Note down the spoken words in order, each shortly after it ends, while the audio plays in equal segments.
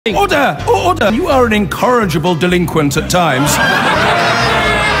Order! Order! You are an incorrigible delinquent at times.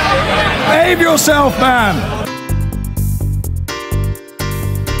 Behave yourself, man!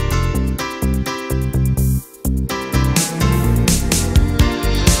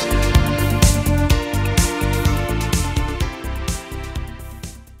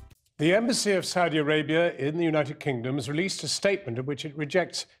 The Embassy of Saudi Arabia in the United Kingdom has released a statement in which it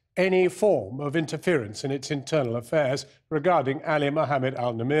rejects any form of interference in its internal affairs regarding Ali Mohammed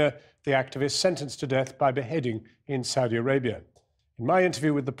al-Nimr, the activist sentenced to death by beheading in Saudi Arabia. In my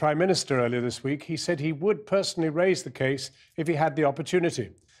interview with the Prime Minister earlier this week, he said he would personally raise the case if he had the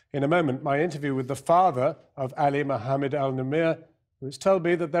opportunity. In a moment, my interview with the father of Ali Mohammed al-Nimr, who has told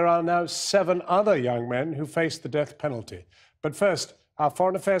me that there are now 7 other young men who face the death penalty. But first, our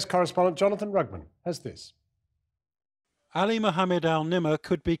Foreign Affairs correspondent Jonathan Rugman has this. Ali Mohammed al-Nimr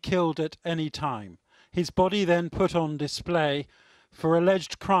could be killed at any time. His body then put on display for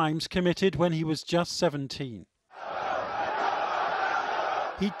alleged crimes committed when he was just 17.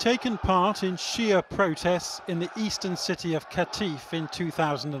 He'd taken part in Shia protests in the eastern city of Qatif in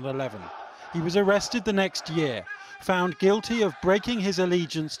 2011. He was arrested the next year, found guilty of breaking his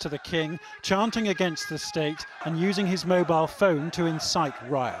allegiance to the king, chanting against the state and using his mobile phone to incite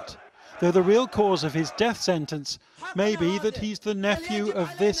riot. Though the real cause of his death sentence may be that he's the nephew of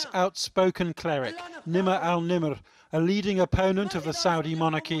this outspoken cleric, Nimr al-Nimr, a leading opponent of the Saudi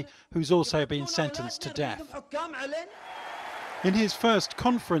monarchy who's also been sentenced to death. In his first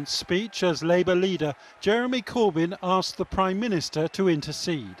conference speech as Labour leader, Jeremy Corbyn asked the Prime Minister to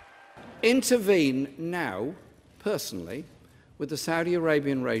intercede. Intervene now, personally, with the Saudi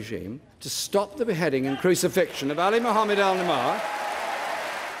Arabian regime to stop the beheading and crucifixion of Ali Mohammed al-Nimr.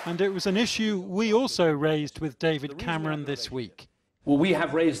 And it was an issue we also raised with David Cameron this week. Well, we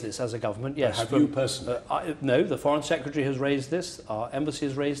have raised this as a government, yes. Have you personally? No, the Foreign Secretary has raised this, our embassy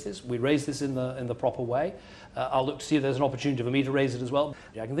has raised this, we raised this in the proper way. I'll look to see if there's an opportunity for me to raise it as well.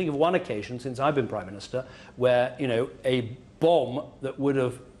 I can think of one occasion since I've been Prime Minister where, a bomb that would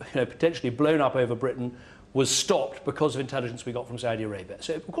have potentially blown up over Britain was stopped because of intelligence we got from Saudi Arabia.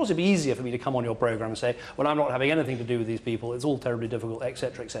 So, of course, it'd be easier for me to come on your programme and say, well, I'm not having anything to do with these people, it's all terribly difficult,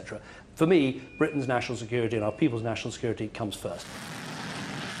 etc., etc. For me, Britain's national security and our people's national security comes first.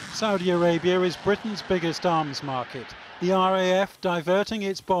 Saudi Arabia is Britain's biggest arms market. The RAF diverting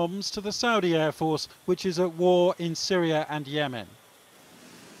its bombs to the Saudi Air Force, which is at war in Syria and Yemen.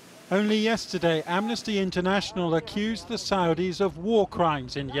 Only yesterday, Amnesty International accused the Saudis of war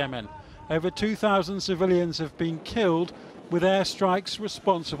crimes in Yemen. Over 2,000 civilians have been killed, with airstrikes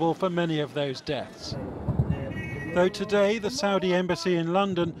responsible for many of those deaths. Though today the Saudi embassy in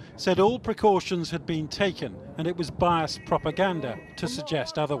London said all precautions had been taken and it was biased propaganda to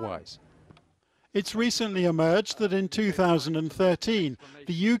suggest otherwise. It's recently emerged that in 2013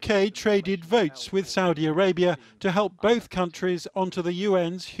 the UK traded votes with Saudi Arabia to help both countries onto the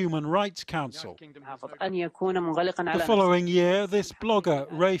UN's Human Rights Council. The following year, this blogger,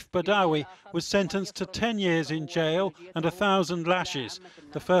 Raif Badawi, was sentenced to 10 years in jail and 1,000 lashes,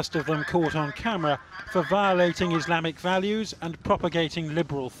 the first of them caught on camera, for violating Islamic values and propagating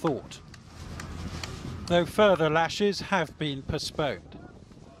liberal thought. Though further lashes have been postponed.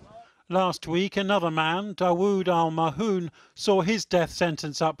 Last week, another man, Dawood al-Mahoun, saw his death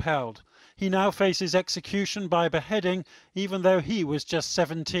sentence upheld. He now faces execution by beheading, even though he was just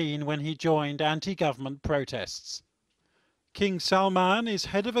 17 when he joined anti-government protests. King Salman is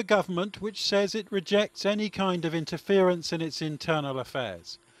head of a government which says it rejects any kind of interference in its internal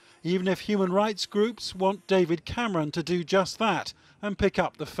affairs, even if human rights groups want David Cameron to do just that and pick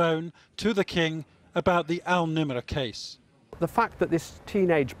up the phone to the king about the al-Nimr case. The fact that this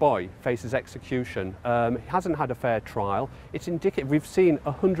teenage boy faces execution, hasn't had a fair trial, it's indicative. We've seen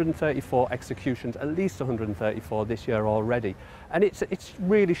 134 executions, at least 134 this year already. And it's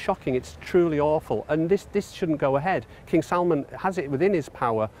really shocking, it's truly awful. And this shouldn't go ahead. King Salman has it within his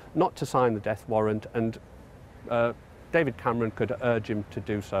power not to sign the death warrant, and David Cameron could urge him to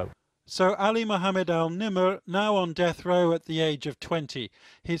do so. So Ali Mohammed al-Nimr, now on death row at the age of 20,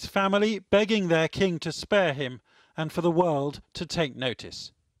 his family begging their king to spare him, and for the world to take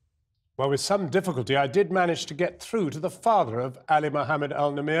notice. Well, with some difficulty, I did manage to get through to the father of Ali Mohammed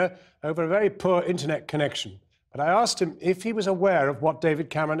al-Nimr over a very poor internet connection. But I asked him if he was aware of what David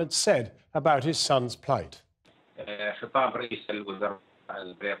Cameron had said about his son's plight.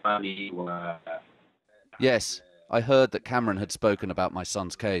 Yes, I heard that Cameron had spoken about my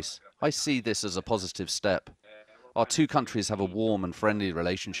son's case. I see this as a positive step. Our two countries have a warm and friendly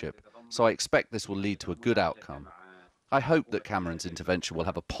relationship, so I expect this will lead to a good outcome. I hope that Cameron's intervention will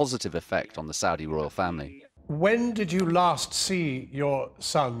have a positive effect on the Saudi royal family. When did you last see your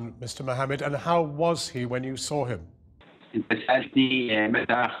son, Mr. Mohammed, and how was he when you saw him?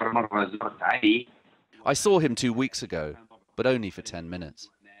 I saw him 2 weeks ago, but only for 10 minutes.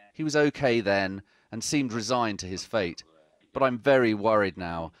 He was okay then and seemed resigned to his fate. But I'm very worried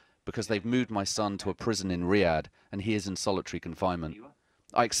now because they've moved my son to a prison in Riyadh and he is in solitary confinement.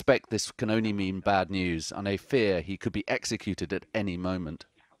 I expect this can only mean bad news and I fear he could be executed at any moment.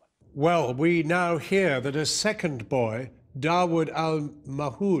 Well, we now hear that a second boy, Dawood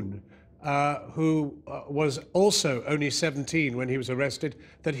al-Mahoun, who was also only 17 when he was arrested,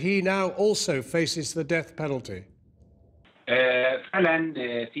 that he now also faces the death penalty.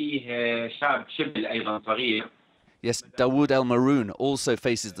 Yes, Dawood al-Mahoun also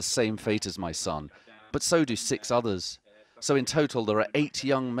faces the same fate as my son, but so do 6 others. So in total there are 8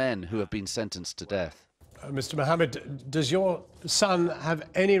 young men who have been sentenced to death. Mr. Mohammed, does your son have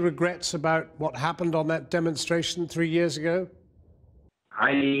any regrets about what happened on that demonstration 3 years ago?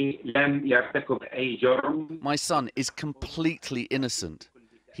 My son is completely innocent.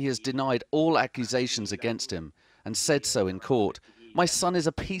 He has denied all accusations against him and said so in court. My son is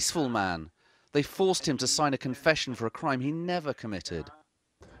a peaceful man. They forced him to sign a confession for a crime he never committed.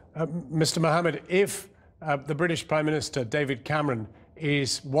 Mr. Mohammed, if the British Prime Minister, David Cameron,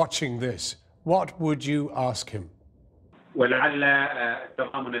 is watching this, what would you ask him? I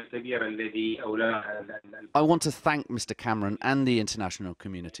want to thank Mr. Cameron and the international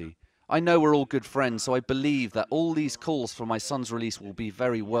community. I know we're all good friends, so I believe that all these calls for my son's release will be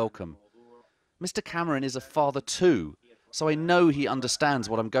very welcome. Mr. Cameron is a father too, so I know he understands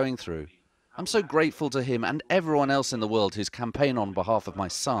what I'm going through. I'm so grateful to him and everyone else in the world who's campaigned on behalf of my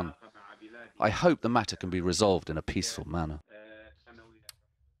son. I hope the matter can be resolved in a peaceful manner.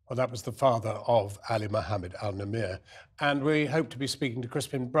 Well, that was the father of Ali Mohammed al-Nimr. And we hope to be speaking to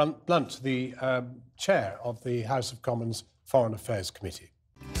Crispin Blunt, the chair of the House of Commons Foreign Affairs Committee.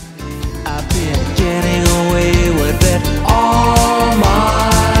 I've been getting